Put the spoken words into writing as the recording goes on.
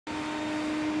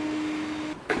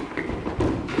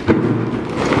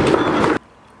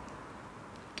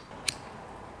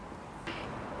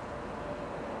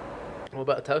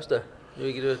What about a toaster?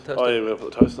 We could do a toaster. Oh yeah, we'll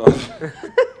put the toaster on.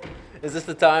 Is this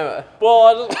the timer? Well,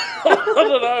 I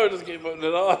don't know. We'll just keep putting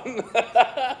it on.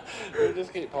 We'll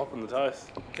just keep popping the toast.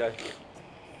 Okay.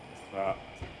 Right.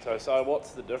 So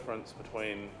what's the difference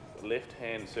between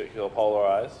left-hand circular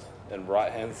polarized and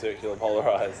right-hand circular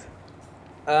polarized?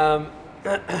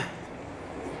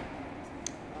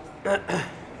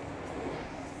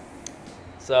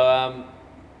 So,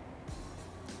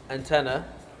 antenna.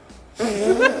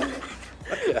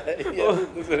 Okay, yeah,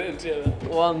 there's an antenna.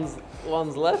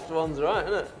 One's left, one's right,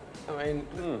 isn't it? I mean,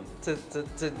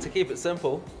 to keep it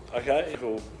simple. Okay,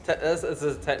 cool. This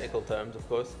is technical terms, of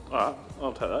course. Alright,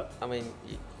 I'll take that. I mean,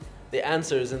 the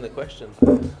answer is in the question.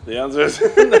 The answer is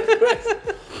in the question.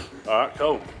 Alright,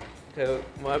 cool. Okay,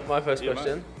 my first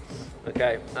question. Mate.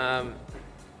 Okay,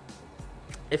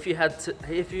 if you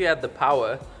had the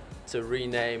power to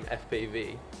rename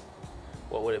FPV,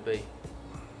 what would it be?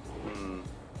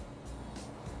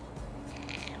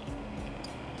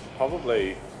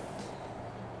 Probably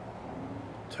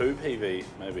 2PV,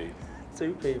 maybe.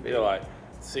 2PV. Yeah, like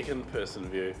second person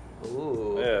view.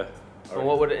 Ooh. Yeah. And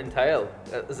what would it entail?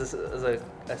 Is this as a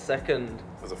second?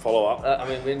 As a follow up? I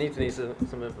mean, we need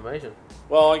some information.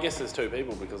 Well, I guess there's two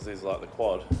people because there's like the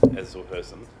quad as a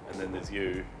person, and then there's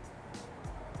you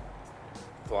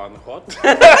flying the quad.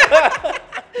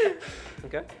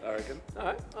 Okay. I reckon. All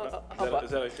right.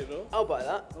 Is that acceptable? I'll buy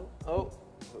that. Oh.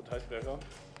 Put the toast back on.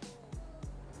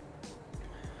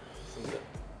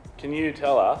 Can you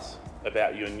tell us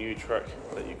about your new trick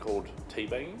that you called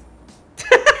teabagging?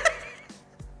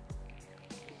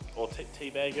 Or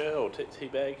teabagger, or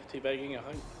teabagging, I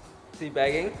think.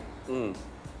 Teabagging?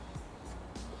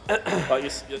 Like I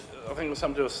think it was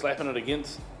something to do with slapping it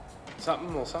against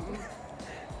something or something.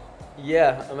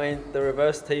 Yeah, I mean the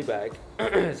reverse teabag.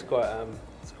 It's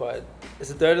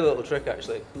a dirty little trick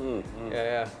actually.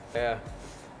 Yeah.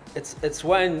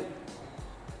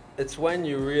 It's when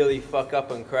you really fuck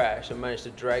up and crash and manage to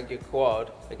drag your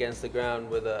quad against the ground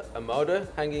with a motor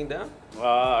hanging down.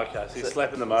 Ah, okay. So you're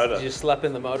slapping the motor. You're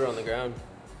slapping the motor on the ground.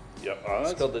 Yep. All right.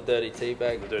 It's called the dirty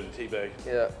teabag. The dirty teabag.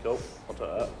 Yeah. Cool. I'll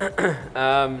take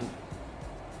that.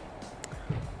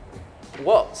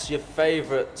 What's your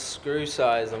favourite screw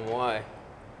size and why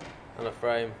on a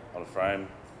frame? On a frame,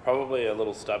 probably a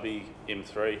little stubby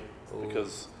M3. Ooh.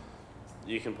 Because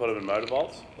you can put them in motor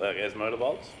bolts, like as motor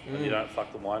bolts, and you don't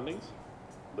fuck the windings.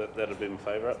 That'd be my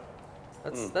favourite.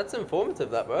 That's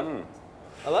informative, that, bro.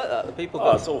 I like that. The people.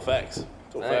 Oh, it's all facts.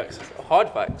 It's all facts. Hard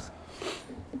facts.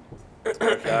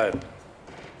 Okay.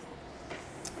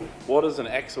 What does an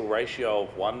axle ratio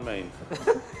of 1 mean?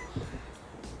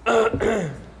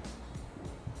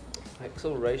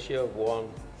 Axle ratio of 1.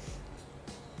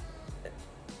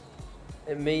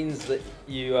 It means that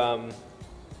you How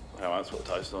else put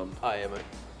toast on? Oh yeah, mate.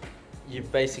 You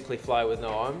basically fly with no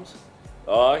arms.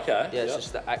 Oh, okay. Yeah, it's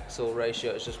just the axle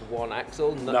ratio. It's just one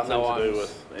axle, Nothing no to arms. do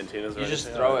with antennas. You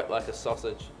just throw it like a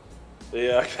sausage.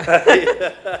 Yeah. Okay.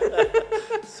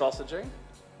 Sausaging.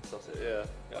 Sausage. Yeah.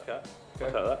 Okay. Okay.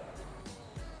 I'll take that.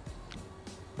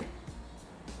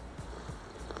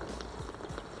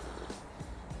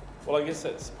 Well, I guess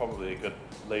that's probably a good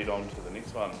lead on to the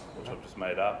next one, which I've just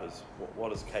made up. Is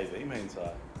what does KV mean, Si?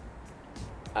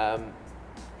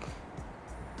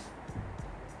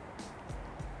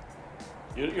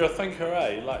 You're a thinker,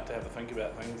 eh? You like to have a think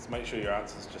about things. Make sure your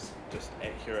answer's just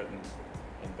accurate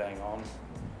and bang on.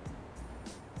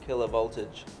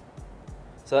 Kilovoltage.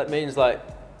 So that means like,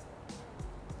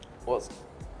 what's?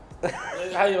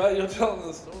 Hey, mate, you're telling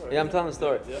the story. Yeah, I'm telling the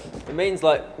story. Yeah. It means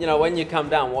like, you know, when you come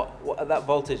down, what at that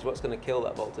voltage, what's going to kill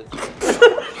that voltage?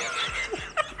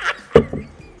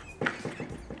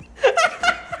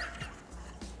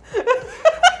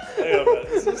 Hang on, man.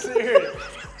 This is serious.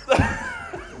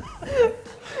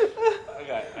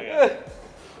 Okay.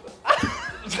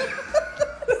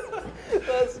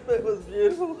 That bit was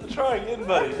beautiful. Try again,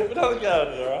 buddy. Have another go at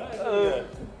it, alright?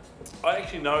 I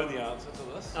actually know the answer to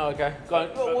this. Oh, okay. Go on.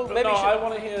 But Maybe no, I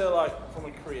want to hear like from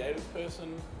a creative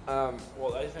person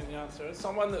what they think the answer is.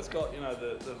 Someone that's got, you know,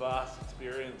 the vast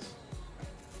experience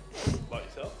like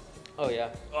yourself. Oh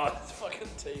yeah. Oh, this fucking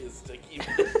tea is sticky.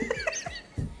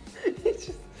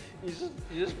 You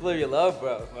just blew your love,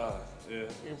 bro. Oh, yeah.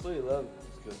 You blew your love.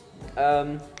 It's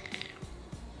good.